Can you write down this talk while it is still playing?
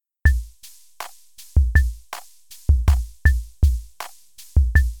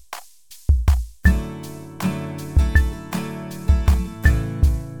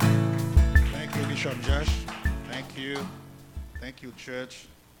you. Thank you, church.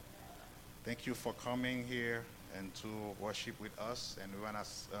 Thank you for coming here and to worship with us. And we want to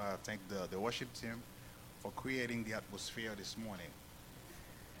thank the worship team for creating the atmosphere this morning.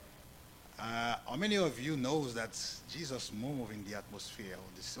 How many of you knows that Jesus moved in the atmosphere?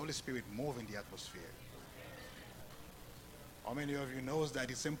 The Holy Spirit moved in the atmosphere. How many of you knows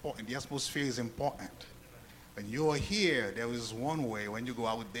that it's important? The atmosphere is important. When you are here, there is one way. When you go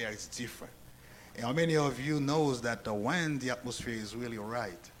out there, it's different. And how many of you knows that when the atmosphere is really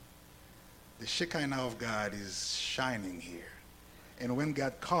right, the Shekinah of God is shining here. And when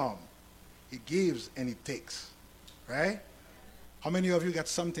God comes, he gives and he takes. Right? How many of you got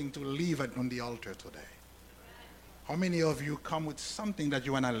something to leave on the altar today? How many of you come with something that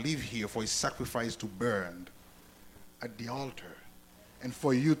you want to leave here for a sacrifice to burn at the altar and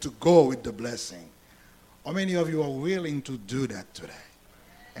for you to go with the blessing? How many of you are willing to do that today?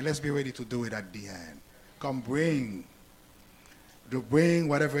 And let's be ready to do it at the end. Come bring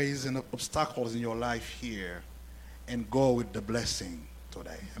whatever is in the obstacles in your life here and go with the blessing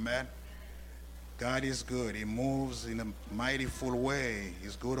today. Amen. God is good. He moves in a mighty full way.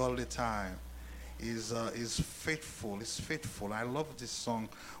 He's good all the time. He's faithful. He's faithful. I love this song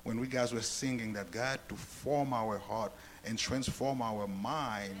when we guys were singing that God to form our heart and transform our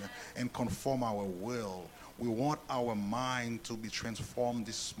mind and conform our will. We want our mind to be transformed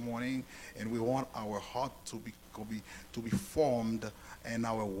this morning, and we want our heart to be formed and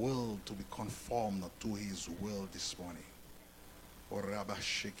our will to be conformed to his will this morning.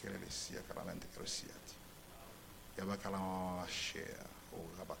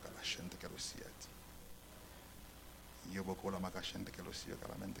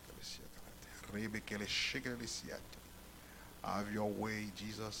 Have your way,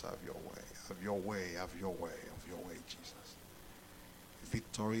 Jesus, have your way. Have your way, have your way, have your way, Jesus.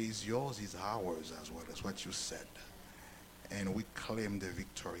 Victory is yours, is ours as well as what you said. And we claim the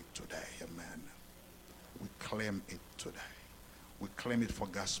victory today, amen. We claim it today. We claim it for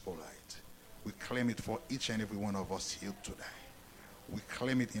Gospel Light. We claim it for each and every one of us here today. We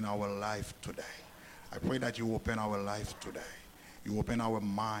claim it in our life today. I pray that you open our life today. You open our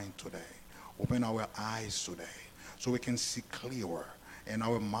mind today. Open our eyes today so we can see clearer and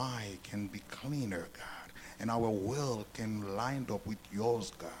our mind can be cleaner, God. And our will can line up with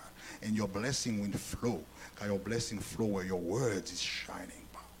yours, God. And your blessing will flow. God, your blessing flow where your words is shining.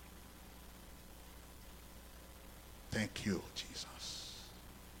 Thank you, Jesus.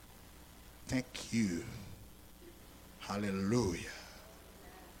 Thank you. Hallelujah.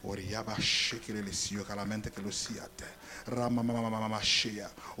 Oriaba shekele lisio kalamente ke lusiate. Rama mama mama shea.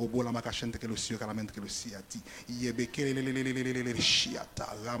 Obola makashente ke lusio kalamente ke lusiati. Yebekele shiata.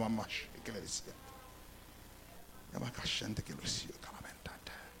 Rama mama shekele lisiate. Yamakashente ke lusio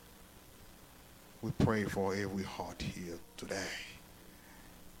kalamentate. We pray for every heart here today.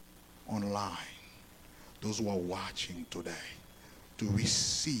 Online. Those who are watching today. To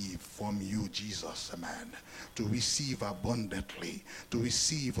receive from you, Jesus, amen. To receive abundantly. To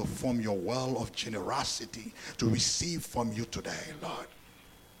receive from your well of generosity. To receive from you today, Lord.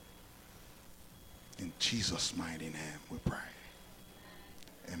 In Jesus' mighty name we pray.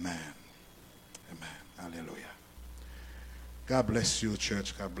 Amen. Amen. Hallelujah. God bless you,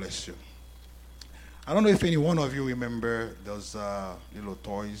 church. God bless you. I don't know if any one of you remember those little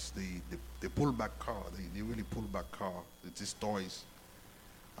toys, the pull-back car, the really pull-back car, these toys.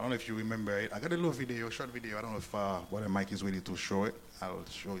 I don't know if you remember it. I got a little video, short video. I don't know if Brother Mike is ready to show it. I'll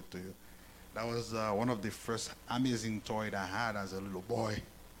show it to you. That was one of the first amazing toys I had as a little boy.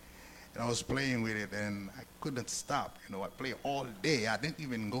 And I was playing with it, and I couldn't stop. You know, I played all day. I didn't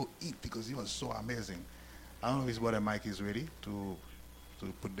even go eat because it was so amazing. I don't know if Brother Mike is ready to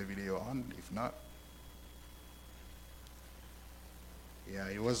put the video on. If not, yeah,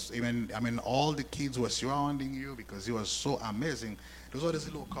 it was even, all the kids were surrounding you because it was so amazing. Those are this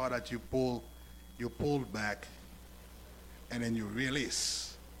little car that you pull back, and then you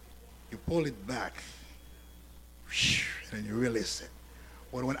release. You pull it back, and then you release it.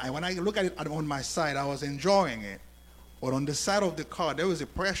 But when I look at it on my side, I was enjoying it. But on the side of the car, there was a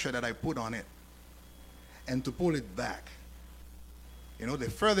pressure that I put on it. And to pull it back, you know, the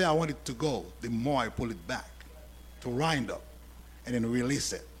further I want it to go, the more I pull it back to wind up and then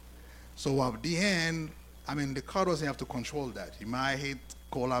release it. So at the end, the car doesn't have to control that. It might hit,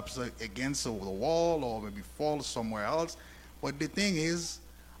 collapse against the wall or maybe fall somewhere else. But the thing is,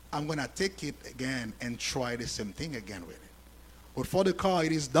 I'm going to take it again and try the same thing again with it. But for the car,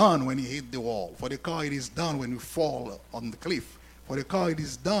 it is done when you hit the wall. For the car, it is done when you fall on the cliff. For the car, it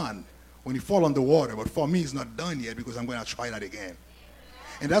is done when you fall on the water. But for me, it's not done yet because I'm going to try that again.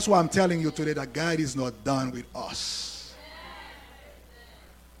 And that's why I'm telling you today that God is not done with us.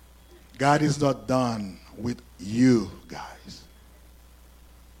 God is not done with you guys.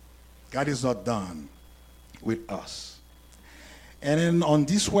 God is not done with us. And then on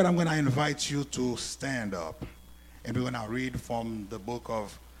this word, I'm going to invite you to stand up. And we're going to read from the book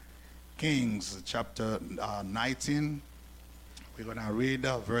of Kings, chapter 19. We're going to read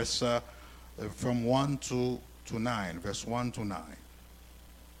verse from 1 to 9, verse 1 to 9.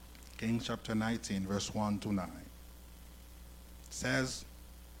 Kings chapter 19, verse 1 to 9. It says,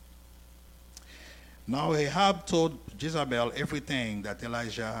 Now Ahab told Jezebel everything that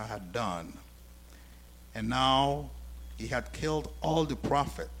Elijah had done. And now he had killed all the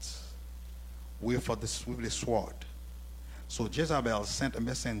prophets with the sword. So Jezebel sent a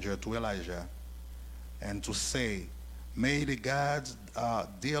messenger to Elijah and to say, May the gods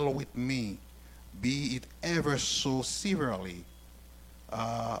deal with me, be it ever so severely,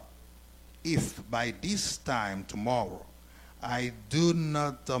 if by this time tomorrow I do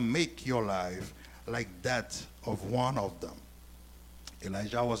not make your life like that of one of them.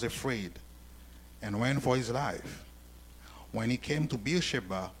 Elijah was afraid and went for his life. When he came to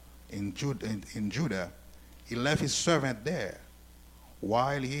Beersheba in Judah, he left his servant there,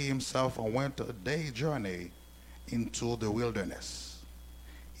 while he himself went a day's journey into the wilderness.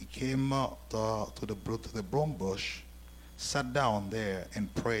 He came to the broom bush, sat down there,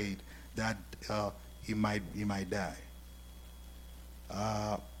 and prayed that he might die.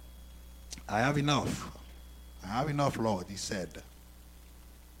 I have enough. I have enough, Lord, he said.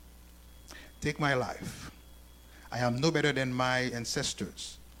 Take my life. I am no better than my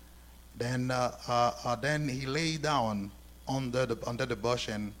ancestors. Then he lay down under the bush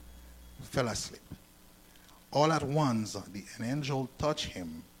and fell asleep. All at once, an angel touched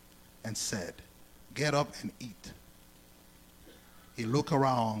him and said, Get up and eat. He looked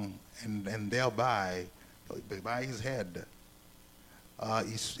around, and thereby, by his head, there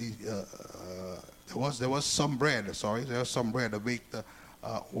was some bread. There was some bread baked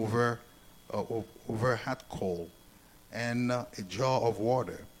over hot coal and a jar of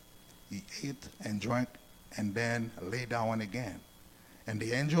water. He ate and drank and then lay down again. And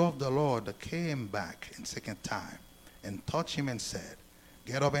the angel of the Lord came back a second time and touched him and said,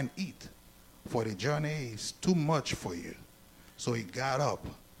 Get up and eat, for the journey is too much for you. So he got up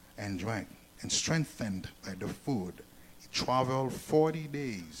and drank, and strengthened by the food, he traveled 40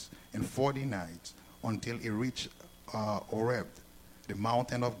 days and 40 nights until he reached Horeb, the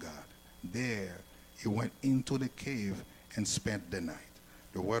mountain of God. There he went into the cave and spent the night.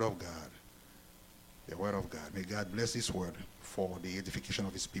 The word of God. The word of God. May God bless this word for the edification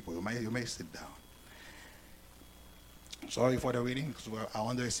of his people. You may sit down. Sorry for the reading, because I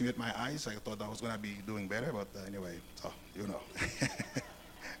underestimated my eyes. I thought I was going to be doing better, but anyway, so you know.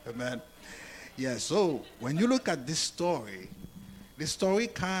 Amen. Yeah, so when you look at this story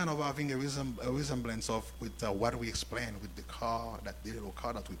kind of having a resemblance of with what we explained with the little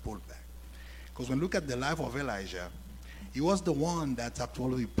car that we pulled back. Because when you look at the life of Elijah, he was the one that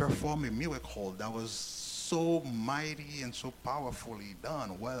actually performed a miracle that was so mighty and so powerfully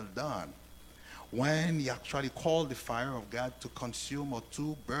done, well done. When he actually called the fire of God to consume or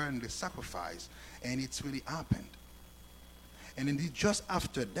to burn the sacrifice, and it's really happened. And then just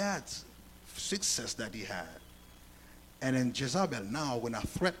after that success that he had, and then Jezebel now when I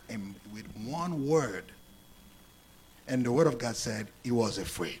threat him with one word, and the word of God said he was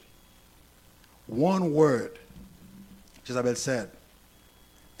afraid. One word, Jezebel said,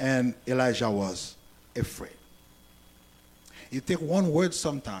 and Elijah was afraid. It takes one word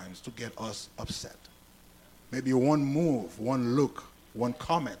sometimes to get us upset. Maybe one move, one look, one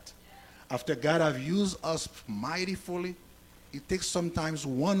comment. After God have used us mightily, it takes sometimes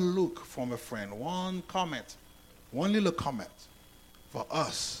one look from a friend, one comment, one little comment for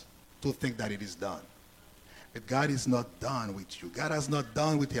us to think that it is done. But God is not done with you. God has not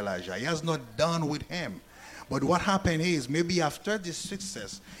done with Elijah. He has not done with him. But what happened is, maybe after this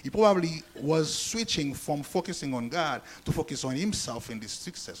success, he probably was switching from focusing on God to focus on himself in this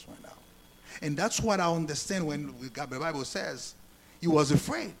success right now. And that's what I understand when the Bible says he was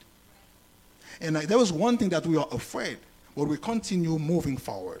afraid. And there was one thing that we are afraid, but we continue moving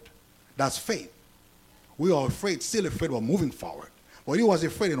forward. That's faith. We are afraid, still afraid, but moving forward. But he was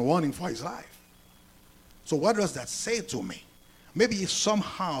afraid and running for his life. So what does that say to me? Maybe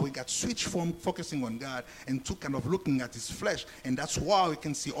somehow he got switched from focusing on God and to kind of looking at his flesh. And that's why we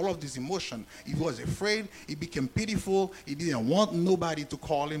can see all of this emotion. He was afraid. He became pitiful. He didn't want nobody to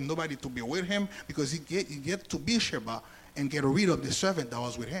call him, nobody to be with him, because he get to Beersheba and get rid of the servant that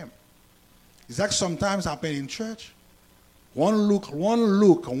was with him. Is that sometimes happen in church? one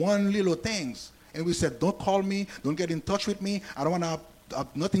little things. And we said, don't call me, don't get in touch with me. I don't want to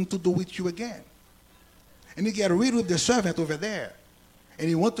have nothing to do with you again. And he get rid of the servant over there. And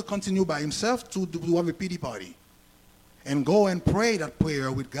he want to continue by himself to have a pity party. And go and pray that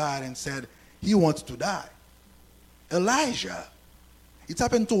prayer with God and said, he wants to die. Elijah, it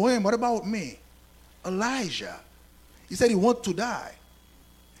happened to him. What about me? Elijah, he said he wants to die.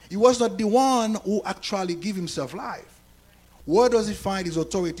 He was not the one who actually gave himself life. Where does he find his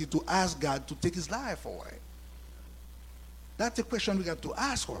authority to ask God to take his life away? That's the question we got to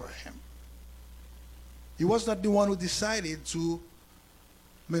ask over him. He was not the one who decided to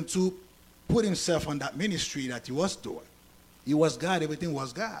put himself on that ministry that he was doing. He was God, everything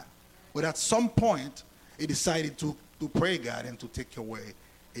was God. But at some point, he decided to pray God and to take away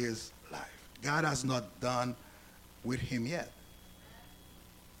his life. God has not done with him yet.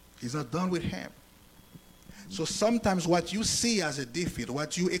 He's not done with him. So sometimes what you see as a defeat,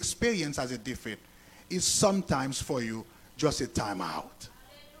 what you experience as a defeat, is sometimes for you just a time out.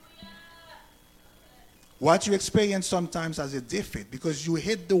 What you experience sometimes as a defeat because you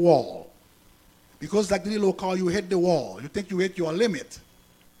hit the wall. Because like the little car, you hit the wall. You think you hit your limit.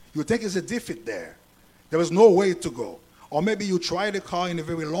 You think it's a defeat there. There was no way to go. Or maybe you try the car in a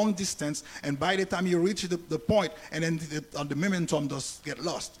very long distance, and by the time you reach the point, and then the momentum does get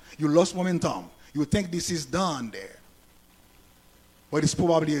lost. You lost momentum. You think this is done there. But it's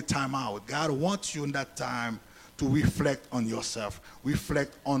probably a time out. God wants you in that time to reflect on yourself,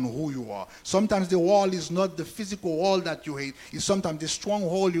 reflect on who you are. Sometimes the wall is not the physical wall that you hate. It's sometimes the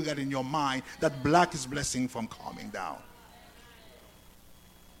stronghold you got in your mind that block his blessing from coming down.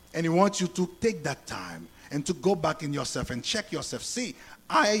 And he wants you to take that time and to go back in yourself and check yourself. See,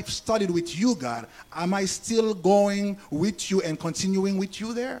 I've studied with you, God. Am I still going with you and continuing with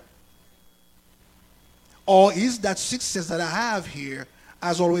you there? Or is that success that I have here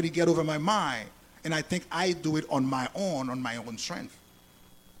has already get over my mind? And I think I do it on my own strength.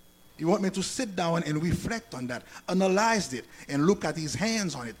 You want me to sit down and reflect on that, analyze it, and look at his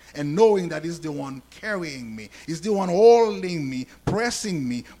hands on it, and knowing that he's the one carrying me. He's the one holding me, pressing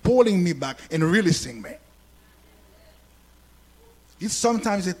me, pulling me back, and releasing me. It's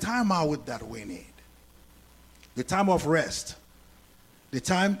sometimes a time out that we need. The time of rest. The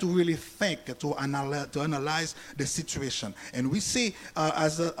time to really think, to analyze the situation. And we see,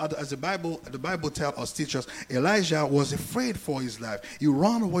 as the Bible tells us, teaches, Elijah was afraid for his life. He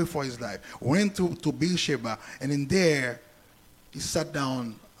ran away for his life, went to Beersheba, and in there, he sat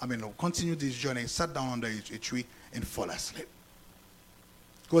down, continued his journey, sat down under a tree and fell asleep.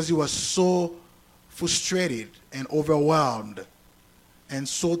 Because he was so frustrated and overwhelmed and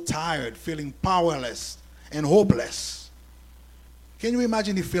so tired, feeling powerless and hopeless. Can you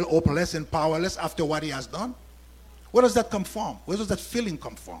imagine he feel hopeless and powerless after what he has done? Where does that come from? Where does that feeling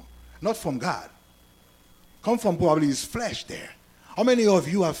come from? Not from God. Come from probably his flesh there. How many of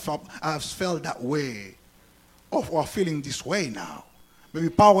you have felt that way or feeling this way now? Maybe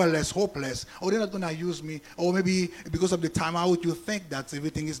powerless, hopeless. Oh, they're not going to use me. Or maybe because of the time out, you think that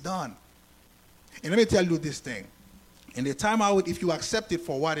everything is done. And let me tell you this thing. In the time out, if you accept it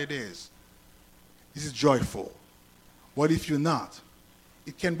for what it is, this is joyful. But if you're not,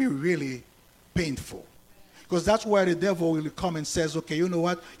 it can be really painful. Because that's where the devil will come and says, okay, you know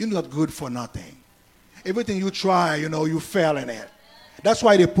what? You're not good for nothing. Everything you try, you fail in it. That's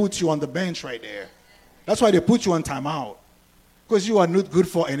why they put you on the bench right there. That's why they put you on timeout. Because you are not good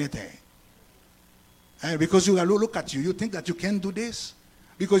for anything. And because you look at you think that you can do this.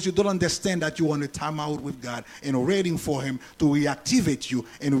 Because you don't understand that you are on a timeout with God and waiting for him to reactivate you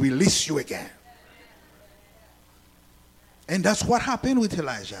and release you again. And that's what happened with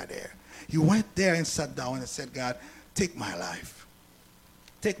Elijah there. He went there and sat down and said, God, take my life.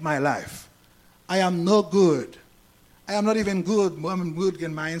 Take my life. I am no good. I am not even good. I'm good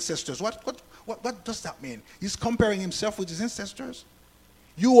than my ancestors. What does that mean? He's comparing himself with his ancestors.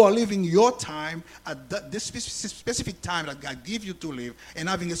 You are living your time at this specific time that God gave you to live and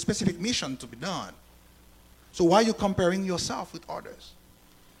having a specific mission to be done. So why are you comparing yourself with others?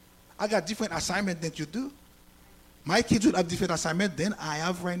 I got different assignment than you do. My kids would have different assignment than I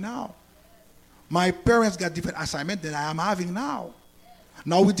have right now. My parents got different assignment than I am having now.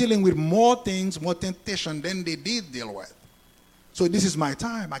 Now we're dealing with more things, more temptation than they did deal with. So this is my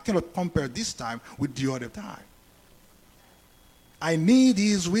time. I cannot compare this time with the other time. I need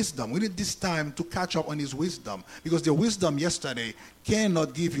his wisdom. We need this time to catch up on his wisdom. Because the wisdom yesterday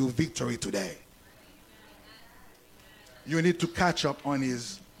cannot give you victory today. You need to catch up on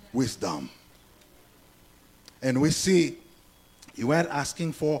his wisdom. And we see You weren't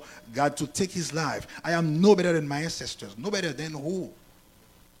asking for God to take his life. I am no better than my ancestors. No better than who?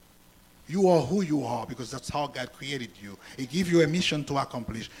 You are who you are because that's how God created you. He gives you a mission to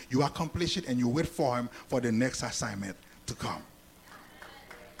accomplish. You accomplish it and you wait for him for the next assignment to come.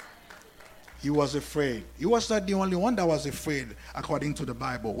 He was afraid. He was not the only one that was afraid, according to the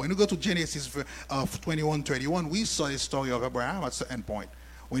Bible. When we go to Genesis 21:31, we saw the story of Abraham at a certain point.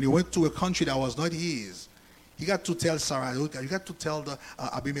 When he went to a country that was not his, he got to tell Sarah, you got to tell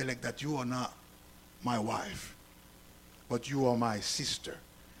Abimelech that you are not my wife, but you are my sister.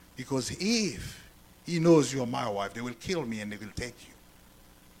 Because if he knows you are my wife, they will kill me and they will take you.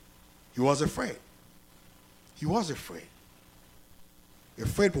 He was afraid. He was afraid.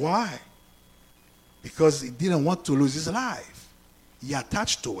 Afraid why? Because he didn't want to lose his life. He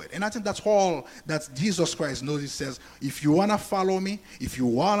attached to it. And I think that's all that Jesus Christ knows. He says, if you want to follow me, if you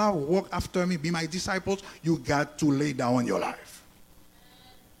want to walk after me, be my disciples, you got to lay down your life.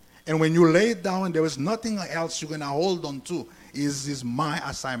 And when you lay it down, there is nothing else you're going to hold on to. It is my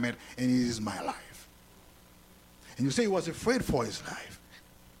assignment and it is my life. And you say he was afraid for his life.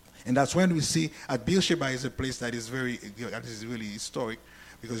 And that's when we see at Beersheba is a place that is really historic.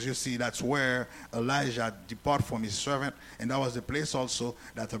 Because you see, that's where Elijah departed from his servant. And that was the place also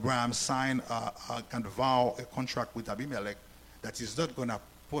that Abraham signed a contract with Abimelech that he's not going to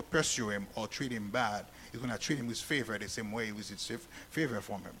pursue him or treat him bad. He's going to treat him with favor the same way he received favor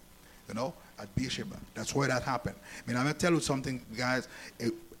from him. You know, at Beersheba. That's where that happened. I mean, I'm going to tell you something, guys.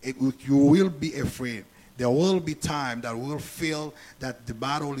 You will be afraid. There will be time that we'll feel that the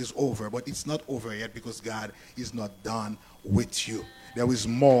battle is over. But it's not over yet because God is not done with you. There is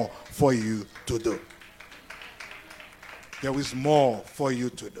more for you to do. There is more for you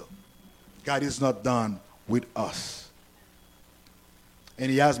to do. God is not done with us.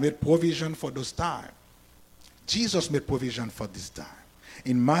 And he has made provision for those times. Jesus made provision for this time.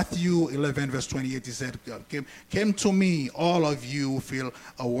 In Matthew 11, verse 28, he said, Came to me, all of you who feel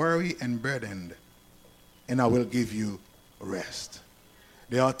weary and burdened, and I will give you rest.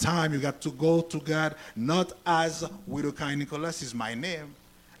 There are times you got to go to God, not as Widow Kai Nicholas is my name,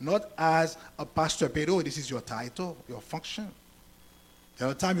 not as a Pastor Pedro, this is your title, your function. There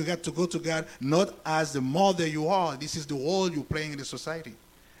are times you got to go to God, not as the mother you are, this is the role you're playing in the society.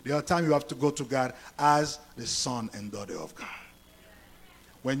 There are times you have to go to God as the son and daughter of God.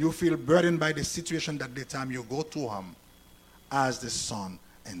 When you feel burdened by the situation, that the time you go to him as the son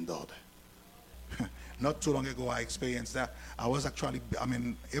and daughter. Not too long ago, I experienced that. I was actually,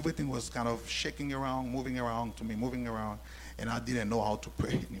 everything was kind of shaking around, moving around, and I didn't know how to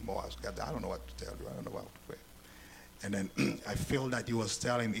pray anymore. I don't know what to tell you. I don't know how to pray. And then I feel that he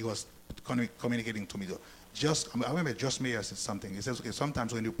was communicating to me. I remember Just Mayor said something. He says, okay,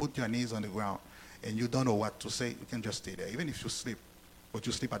 sometimes when you put your knees on the ground and you don't know what to say, you can just stay there. Even if you sleep, but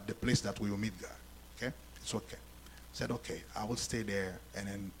you sleep at the place that we will meet God. Okay? It's okay. I said, okay, I will stay there and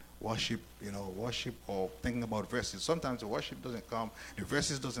then worship or thinking about verses. Sometimes the worship doesn't come, the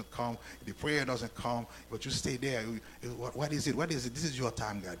verses doesn't come, the prayer doesn't come, but you stay there. What is it? This is your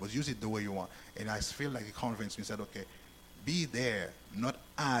time, God, but use it the way you want. And I feel like he convinced me, said, okay, be there, not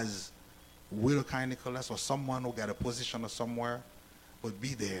as Widow Kai Nicholas or someone who got a position or somewhere, but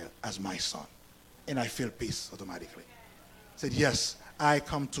be there as my son. And I feel peace automatically. I said, yes, I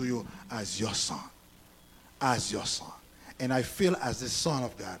come to you as your son. As your son. And I feel as the son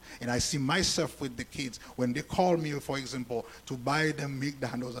of God. And I see myself with the kids when they call me, for example, to buy them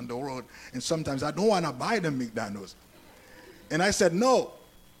McDonald's on the road. And sometimes I don't want to buy them McDonald's. And I said no.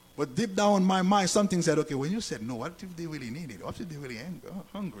 But deep down in my mind, something said, okay, when you said no, what if they really need it? What if they really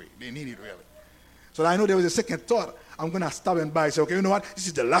hungry? They need it really. So I know there was a second thought. I'm going to stop and buy. Say, okay, you know what? This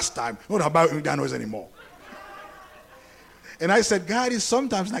is the last time. I'm not buy McDonald's anymore. And I said, God is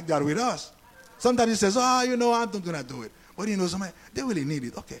sometimes like that with us. Sometimes he says, I'm not going to do it. But they really need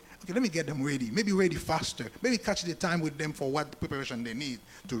it. Okay, let me get them ready. Maybe ready faster. Maybe catch the time with them for what preparation they need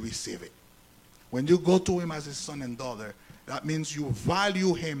to receive it. When you go to him as his son and daughter, that means you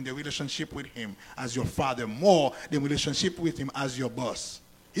value him, the relationship with him as your father, more than relationship with him as your boss.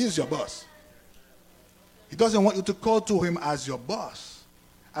 He's your boss. He doesn't want you to call to him as your boss,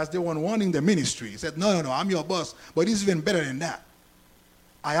 as the one wanting the ministry. He said, no, I'm your boss. But it's even better than that.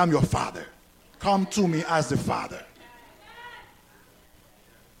 I am your father. Come to me as the father.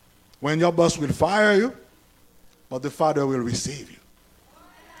 When your boss will fire you, but the father will receive you.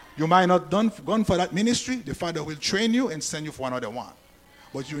 You might not gone for that ministry. The father will train you and send you for another one.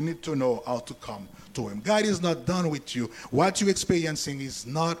 But you need to know how to come to him. God is not done with you. What you're experiencing is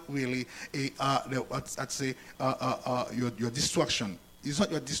not really your destruction. It's not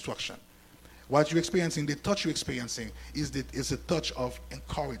your destruction. What you're experiencing, the touch you're experiencing, is a touch of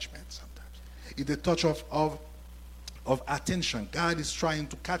encouragement sometimes. It's a touch of attention. God is trying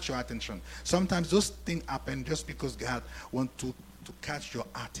to catch your attention. Sometimes those things happen just because God wants to catch your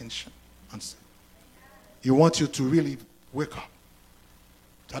attention. He wants you to really wake up.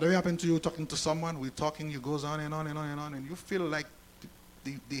 That ever happened to you talking to someone? We're talking, you goes on and on and on and on, and you feel like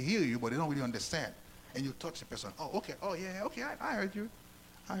they hear you, but they don't really understand. And you touch the person. Oh, okay. Oh, yeah, okay. I heard you.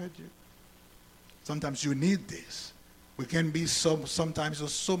 I heard you. Sometimes you need this. We can be sometimes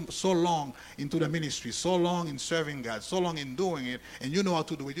so long into the ministry, so long in serving God, so long in doing it, and you know how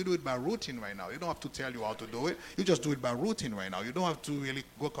to do it. You do it by routine right now. You don't have to tell you how to do it. You just do it by routine right now. You don't have to really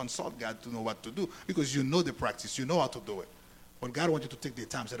go consult God to know what to do because you know the practice. You know how to do it. But God wants you to take the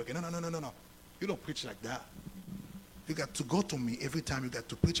time and say, okay, no. You don't preach like that. You got to go to me every time you got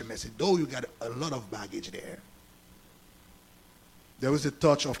to preach a message, though you got a lot of baggage there. There was a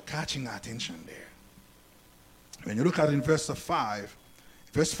touch of catching attention there. When you look at it in verse 5,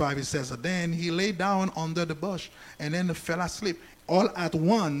 it says, then he lay down under the bush and then fell asleep. All at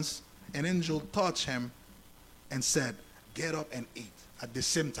once, an angel touched him and said, get up and eat. At the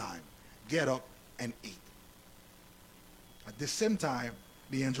same time, get up and eat. At the same time,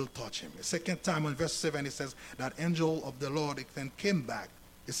 the angel touched him. The second time, in verse 7, it says, that angel of the Lord then came back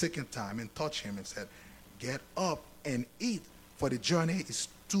the second time and touched him and said, get up and eat, for the journey is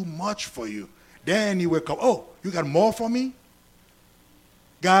too much for you. Then he wake up. Oh, you got more for me?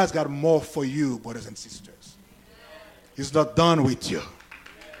 God's got more for you, brothers and sisters. He's not done with you.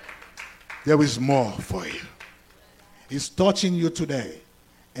 There is more for you. He's touching you today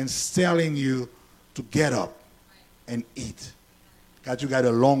and telling you to get up and eat. God, you got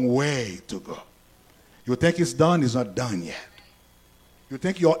a long way to go. You think it's done? It's not done yet. You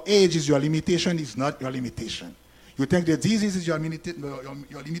think your age is your limitation? It's not your limitation. You think the disease is your limitation?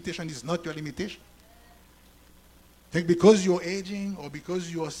 Is not your limitation. Think because you're aging or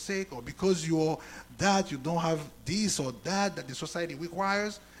because you're sick or because you're that, you don't have this or that the society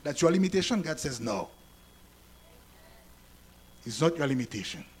requires, that's your limitation? God says no. It's not your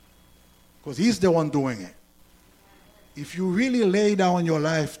limitation. Because he's the one doing it. If you really lay down your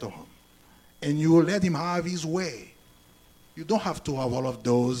life to him and you let him have his way, you don't have to have all of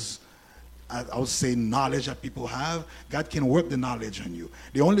those, I would say, knowledge that people have. God can work the knowledge on you.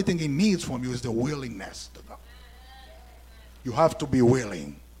 The only thing he needs from you is the willingness to go. You have to be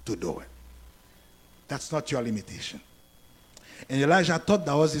willing to do it. That's not your limitation. And Elijah thought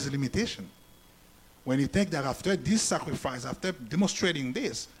that was his limitation. When he think that after this sacrifice, after demonstrating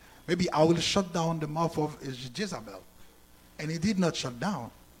this, maybe I will shut down the mouth of Jezebel. And he did not shut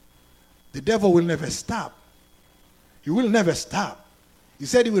down. The devil will never stop. He will never stop. He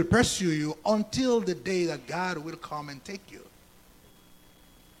said he will pursue you until the day that God will come and take you.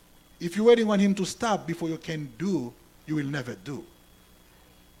 If you're waiting on him to stop before you can do, you will never do.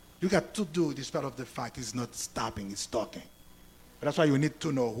 You got to do despite of the fact he's not stopping, he's talking. But that's why you need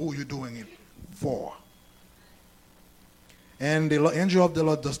to know who you're doing it for. And the angel of the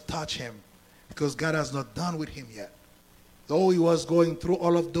Lord does touch him because God has not done with him yet. Though he was going through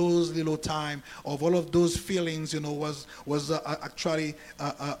all of those little time of all of those feelings, was actually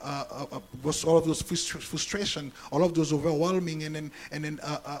was all of those frustration, all of those overwhelming and then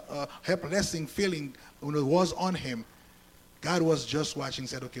helpless feeling was on him. God was just watching,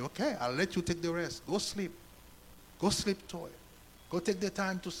 said, okay, I'll let you take the rest. Go sleep. Go sleep, Toy. Go take the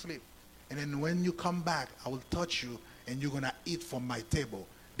time to sleep. And then when you come back, I will touch you and you're going to eat from my table.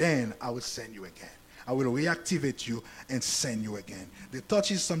 Then I will send you again. I will reactivate you and send you again. The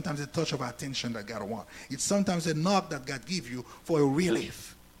touch is sometimes a touch of attention that God wants. It's sometimes a knock that God gives you for a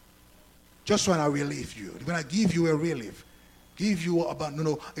relief. Just when I relieve you, when I give you a relief, give you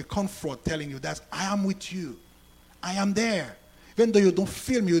a comfort telling you that I am with you. I am there. Even though you don't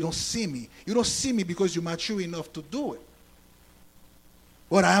feel me, you don't see me. You don't see me because you're mature enough to do it.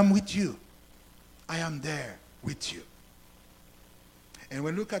 But I am with you. I am there with you. And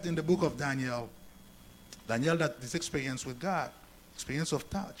when we look at in the book of Daniel that this experience with God, experience of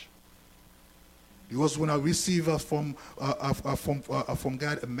touch. It was when I received from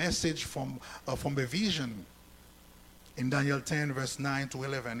God a message from a vision in Daniel 10 verse 9 to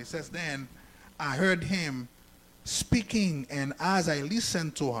 11. It says, then I heard him speaking, and as I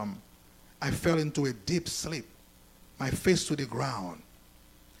listened to him, I fell into a deep sleep, my face to the ground.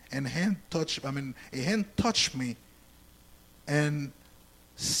 And a hand touched me and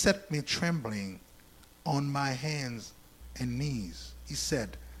set me trembling on my hands and knees. He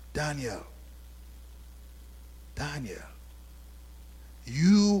said, Daniel,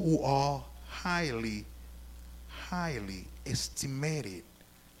 you who are highly, highly estimated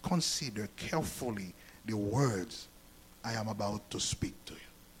consider carefully the words I am about to speak to you.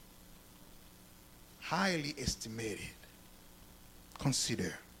 Highly estimated.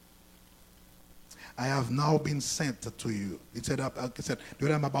 Consider. I have now been sent to you. He said,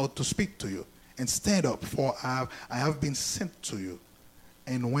 what I'm about to speak to you. And stand up, for I have been sent to you.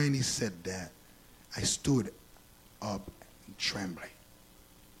 And when he said that, I stood up trembling.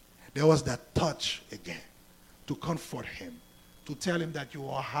 There was that touch again to comfort him, to tell him that you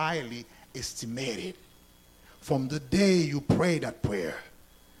are highly estimated. From the day you prayed that prayer,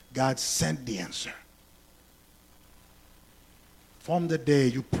 God sent the answer. From the day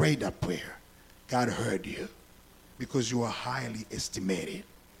you prayed that prayer, God heard you because you are highly estimated.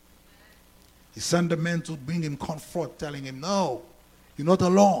 He sent the man to bring him comfort, telling him, no, you're not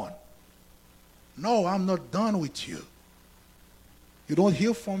alone. No, I'm not done with you. You don't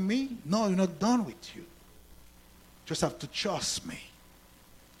hear from me? No, you're not done with you. Just have to trust me.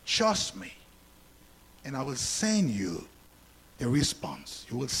 Trust me. And I will send you a response.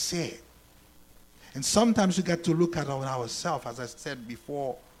 You will see it. And sometimes we got to look at ourselves, as I said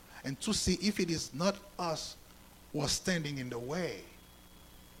before, and to see if it is not us who are standing in the way.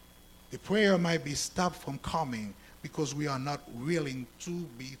 The prayer might be stopped from coming because we are not willing to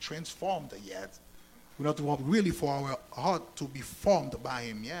be transformed yet. We're not really for our heart to be formed by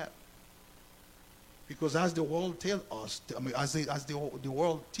him yet. Because as the world tells us, as the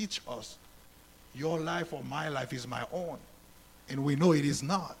world teach us, your life or my life is my own. And we know it is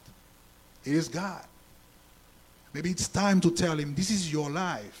not. It is God. Maybe it's time to tell him, this is your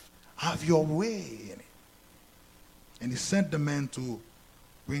life. Have your way in it. And he sent the man to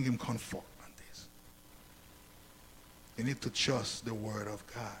bring him comfort on this. You need to trust the word of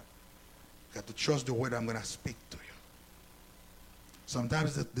God. You got to trust the word I'm going to speak to you.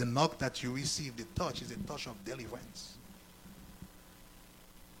 Sometimes the knock that you receive, the touch, is a touch of deliverance.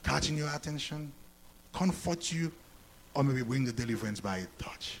 Catching your attention, comfort you, or maybe bring the deliverance by a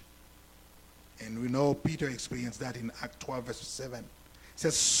touch. And we know Peter experienced that in Acts 12, verse 7. It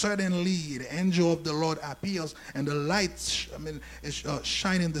says, suddenly the angel of the Lord appears, and the light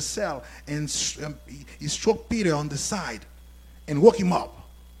shine in the cell. And he struck Peter on the side and woke him up.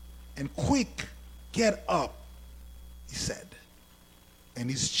 And quick, get up, he said. And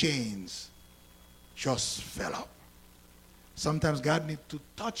his chains just fell up. Sometimes God needs to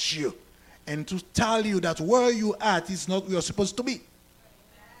touch you and to tell you that where you at is not where you're supposed to be.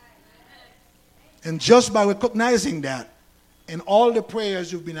 And just by recognizing that, and all the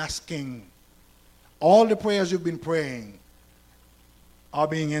prayers you've been asking, all the prayers you've been praying are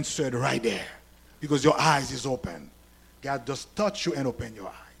being answered right there because your eyes is open. God just touch you and open your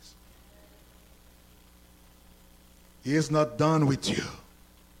eyes. He is not done with you.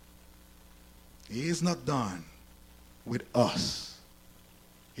 He is not done with us.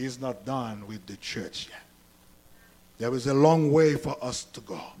 He is not done with the church yet. There is a long way for us to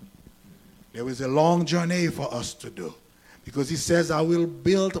go. There is a long journey for us to do. Because he says, I will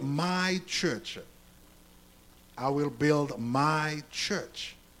build my church. I will build my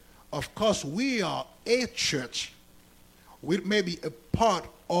church. Of course, we are a church. We may be a part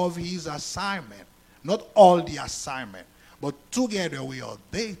of his assignment. Not all the assignment. But together we are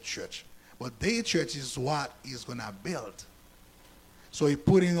the church. But the church is what he's going to build. So he's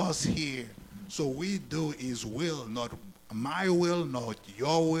putting us here. So we do his will, not my will, not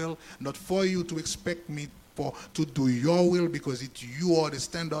your will, not for you to expect me to do your will because you are the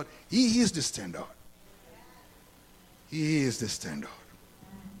standard. He is the standard. He is the standard.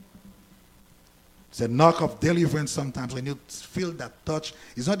 It's a knock of deliverance sometimes when you feel that touch.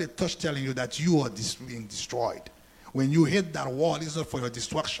 It's not a touch telling you that you are being destroyed. When you hit that wall, it's not for your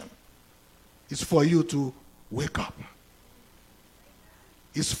destruction. It's for you to wake up.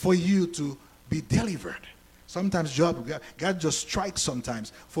 It's for you to be delivered. Sometimes God just strikes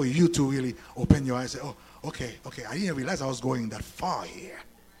sometimes for you to really open your eyes and say, oh, okay, I didn't realize I was going that far here.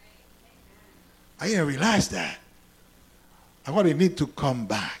 I didn't realize that. I want to need to come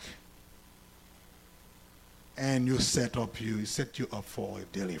back. And he set you up for a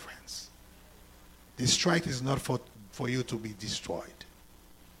deliverance. The strike is not for you to be destroyed.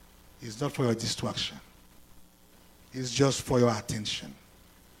 It's not for your destruction. It's just for your attention.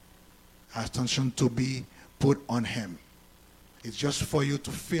 Attention to be put on him. It's just for you to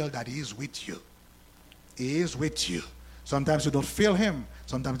feel that he is with you. He is with you. Sometimes you don't feel him.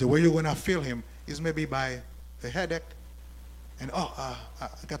 Sometimes the way you're going to feel him is maybe by a headache. And I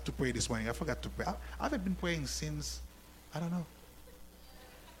got to pray this morning. I forgot to pray. I haven't been praying since, I don't know.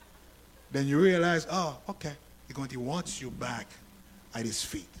 Then you realize, okay, he wants you back at his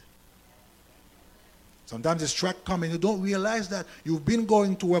feet. Sometimes this track comes and you don't realize that you've been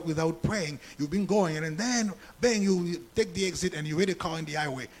going to work without praying. You've been going and then, bang, you take the exit and you hit a car in the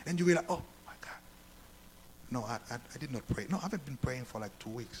highway. And you realize, oh my God. No, I did not pray. No, I haven't been praying for like 2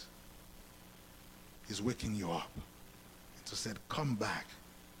 weeks. He's waking you up. And so said, come back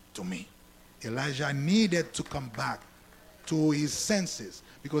to me. Elijah needed to come back to his senses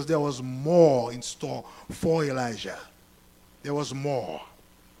because there was more in store for Elijah. There was more.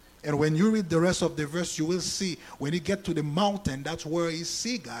 And when you read the rest of the verse, you will see when he get to the mountain, that's where he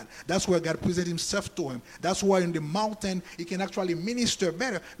see God. That's where God presents himself to him. That's why in the mountain, he can actually minister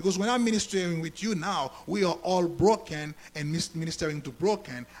better. Because when I'm ministering with you now, we are all broken and ministering to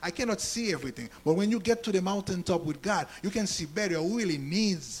broken. I cannot see everything. But when you get to the mountaintop with God, you can see better who really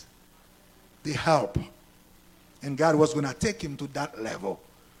needs the help. And God was going to take him to that level.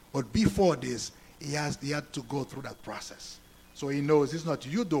 But before this, he had to go through that process. So he knows it's not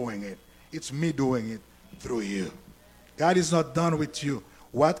you doing it. It's me doing it through you. God is not done with you.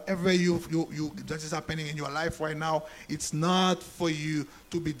 Whatever that is happening in your life right now, it's not for you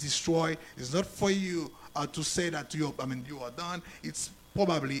to be destroyed. It's not for you to say that you are done. It's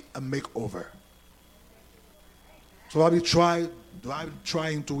probably a makeover. So I'm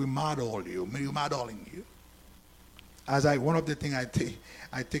trying to remodeling you. One of the things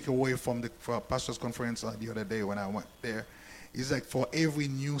I take away from the pastor's conference the other day when I went there, is like for every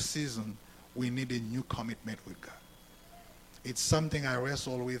new season, we need a new commitment with God. It's something I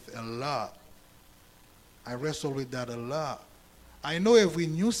wrestle with a lot. I wrestle with that a lot. I know every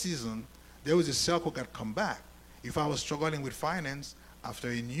new season, there was a circle that come back. If I was struggling with finance, after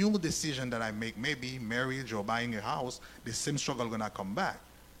a new decision that I make, maybe marriage or buying a house, the same struggle gonna come back.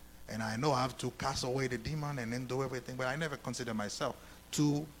 And I know I have to cast away the demon and then do everything, but I never consider myself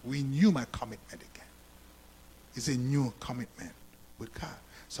to renew my commitment again. It's a new commitment with God.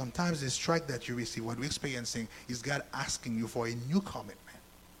 Sometimes the strike that you receive, what we're experiencing, is God asking you for a new commitment.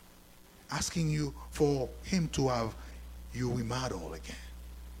 Asking you for him to have you remodel again.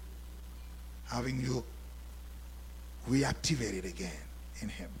 Having you reactivated again in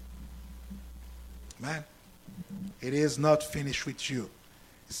him. Man, it is not finished with you.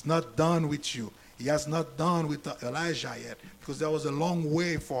 It's not done with you. He has not done with Elijah yet because there was a long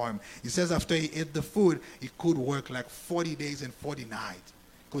way for him. He says after he ate the food, he could work like 40 days and 40 nights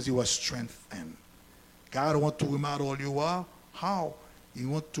because he was strengthened. God wants to remodel you. How? He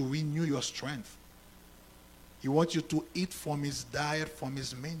wants to renew your strength. He wants you to eat from his diet, from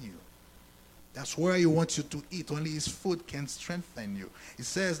his menu. That's where he wants you to eat. Only his food can strengthen you. He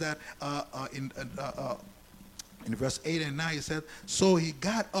says that in verse 8 and 9, he said, so he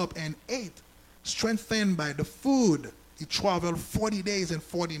got up and ate. Strengthened by the food, he traveled 40 days and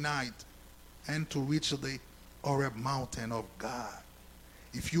 40 nights and to reach the Horeb mountain of God.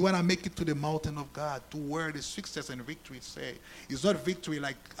 If you want to make it to the mountain of God, to where the success and victory say, it's not victory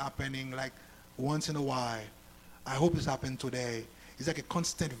like happening like once in a while. I hope it's happened today. It's like a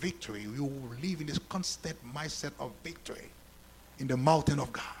constant victory. You live in this constant mindset of victory in the mountain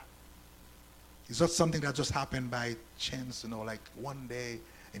of God. It's not something that just happened by chance, like one day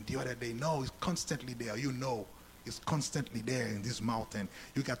and the other day. No, it's constantly there. It's constantly there in this mountain.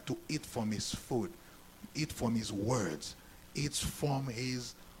 You got to eat from his food, eat from his words, eat from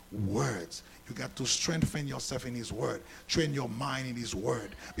his words. You got to strengthen yourself in his word, train your mind in his word,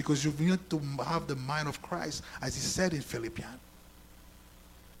 because you need to have the mind of Christ, as he said in Philippians.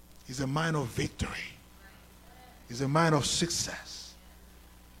 It's a mind of victory. It's a mind of success.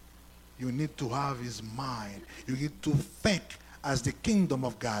 You need to have his mind. You need to think as the kingdom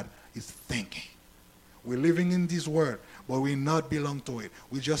of God is thinking. We're living in this world, but we not belong to it.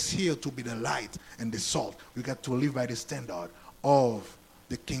 We're just here to be the light and the salt. We got to live by the standard of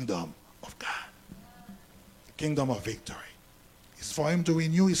the kingdom of God. The kingdom of victory. It's for him to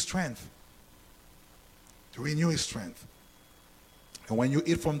renew his strength. To renew his strength. And when you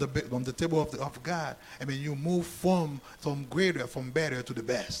eat from the table of God, you move from better to the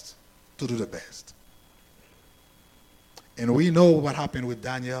best. To do the best. And we know what happened with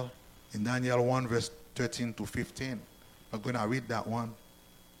Daniel in Daniel 1 verse 13 to 15. I'm going to read that one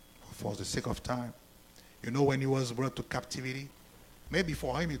for the sake of time. You know, when he was brought to captivity, maybe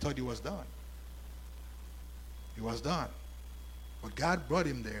for him he thought he was done. He was done. But God brought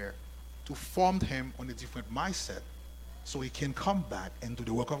him there to form him on a different mindset so he can come back and do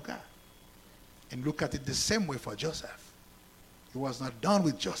the work of God. And look at it the same way for Joseph. He was not done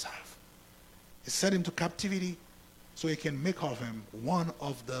with Joseph. He set him to captivity so he can make of him one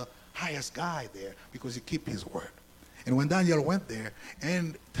of the highest guy there because he keep his word. And when Daniel went there,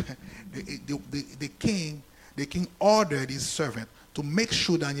 and the the king ordered his servant to make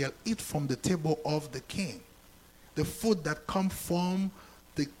sure Daniel eat from the table of the king, the food that come from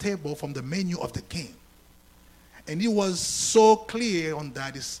the table, from the menu of the king. And he was so clear on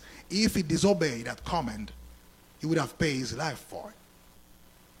that, if he disobeyed that command, he would have paid his life for it.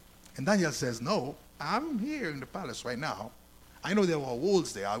 And Daniel says, no, I'm here in the palace right now. I know there were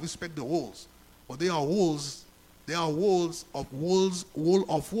wolves there. I respect the wolves. But they are wolves. They are wolves of wolves, wool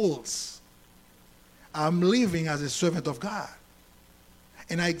of wolves. I'm living as a servant of God.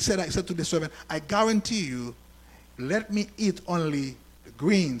 And I said to the servant, I guarantee you, let me eat only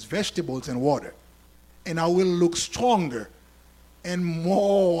greens, vegetables, and water. And I will look stronger and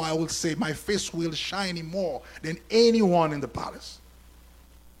more, I will say, my face will shine more than anyone in the palace.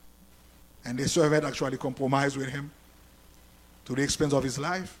 And the servant actually compromised with him to the expense of his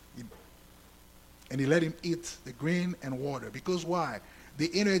life. And he let him eat the grain and water. Because why?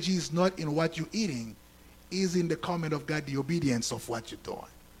 The energy is not in what you're eating, is in the command of God, the obedience of what you're doing.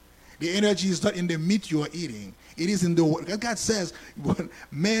 The energy is not in the meat you are eating. It is in the word. God says,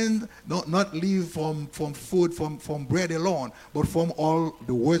 men not live from food, from bread alone, but from all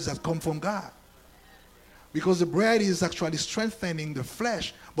the words that come from God. Because the bread is actually strengthening the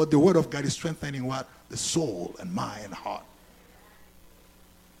flesh, but the word of God is strengthening what? The soul and mind and heart.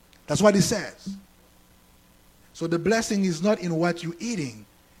 That's what he says. So the blessing is not in what you're eating,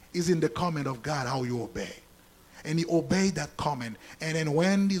 it's in the command of God, how you obey. And he obeyed that command. And then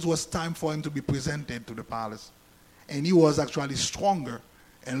when it was time for him to be presented to the palace, and he was actually stronger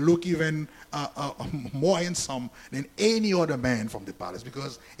and look even more handsome than any other man from the palace,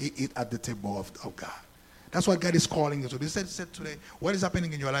 because he ate at the table of God. That's what God is calling you to. He said today, what is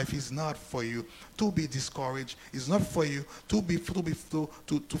happening in your life is not for you to be discouraged. It's not for you to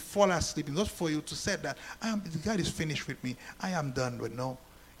fall asleep. It's not for you to say that God is finished with me. I am done. But no,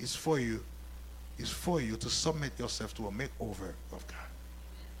 it's for you. It's for you to submit yourself to a makeover of God.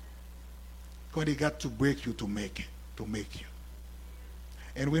 God, he got to break you to make you.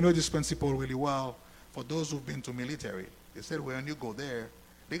 And we know this principle really well. For those who've been to military, they said when you go there,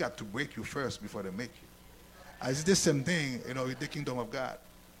 they got to break you first before they make you. It's the same thing, with the kingdom of God.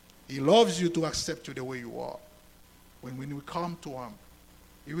 He loves you to accept you the way you are. When we come to him,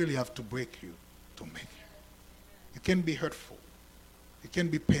 he really have to break you to make you. It can be hurtful. It can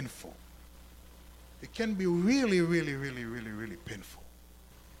be painful. It can be really, really, really, really, really painful.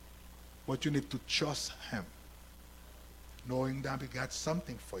 But you need to trust him, knowing that he got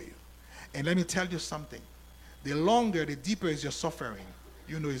something for you. And let me tell you something. The longer, the deeper is your suffering,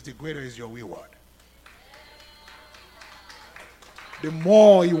 is the greater is your reward. The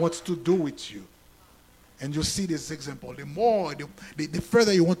more he wants to do with you. And you see this example. The more, the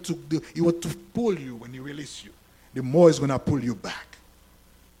further you want to do, he wants to pull you when he releases you. The more he's going to pull you back.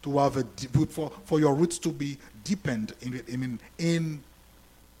 To have for your roots to be deepened in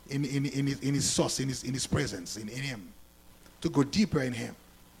his source, in his presence, in him. To go deeper in him.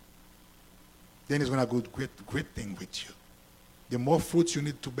 Then he's going to go great thing with you. The more fruits you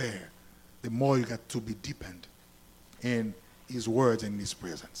need to bear, the more you got to be deepened in his words and his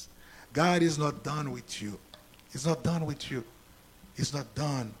presence. God is not done with you. He's not done with you. He's not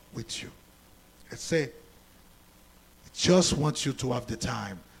done with you. Let's say, he just wants you to have the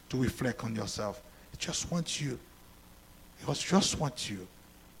time to reflect on yourself. He just wants you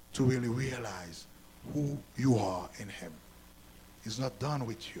to really realize who you are in him. He's not done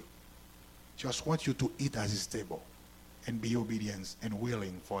with you. He just wants you to eat at his table and be obedient and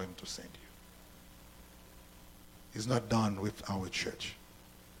willing for him to send you. He's not done with our church.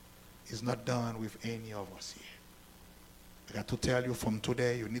 He's not done with any of us here. I got to tell you from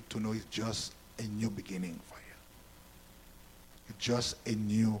today, you need to know it's just a new beginning for you. It's just a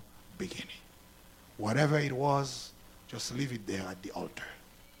new beginning. Whatever it was, just leave it there at the altar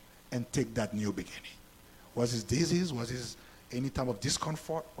and take that new beginning. Was it disease? Was it any type of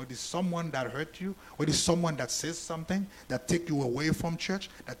discomfort? Was it someone that hurt you? Was it someone that says something that take you away from church,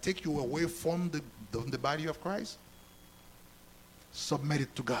 that take you away from the body of Christ? Submit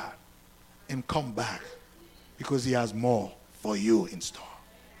it to God and come back, because he has more for you in store.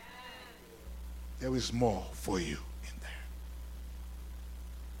 There is more for you in there.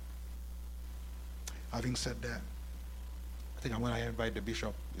 Having said that, I think I'm going to invite the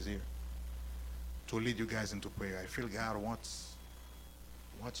bishop is here to lead you guys into prayer. I feel God wants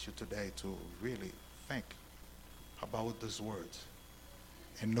you today to really think about these words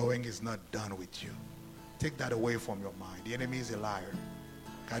and knowing he's not done with you. Take that away from your mind. The enemy is a liar.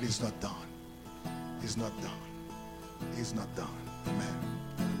 God is not done. He's not done. He's not done. Amen.